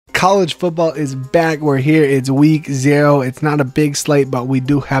College football is back. We're here. It's week 0. It's not a big slate, but we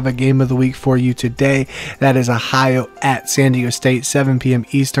do have a game of the week for you today. That is Ohio at San Diego State, 7 p.m.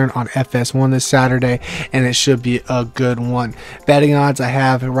 Eastern on FS1 this Saturday, and it should be a good one. Betting odds I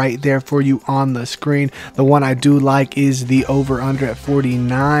have right there for you on the screen. The one I do like is the over-under at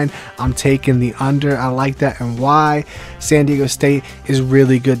 49. I'm taking the under. I like that, and why? San Diego State is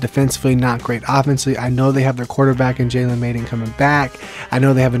really good defensively, not great offensively. I know they have their quarterback in Jalen Mayden coming back. I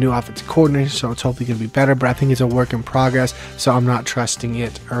know they have a new offensive coordinator, so it's hopefully going to be better, but I think it's a work in progress, so I'm not trusting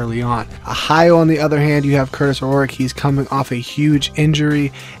it early on. Ohio, on the other hand, you have Curtis O'Rourke. He's coming off a huge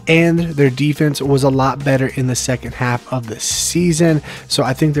injury, and their defense was a lot better in the second half of the season, so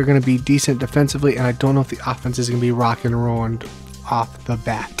I think they're going to be decent defensively, and I don't know if the offense is going to be rock and rolling off the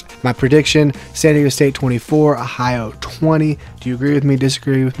bat. My prediction, San Diego State 24, Ohio 20. Do you agree with me,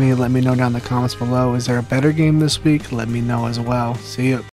 disagree with me? Let me know down in the comments below. Is there a better game this week? Let me know as well. See ya.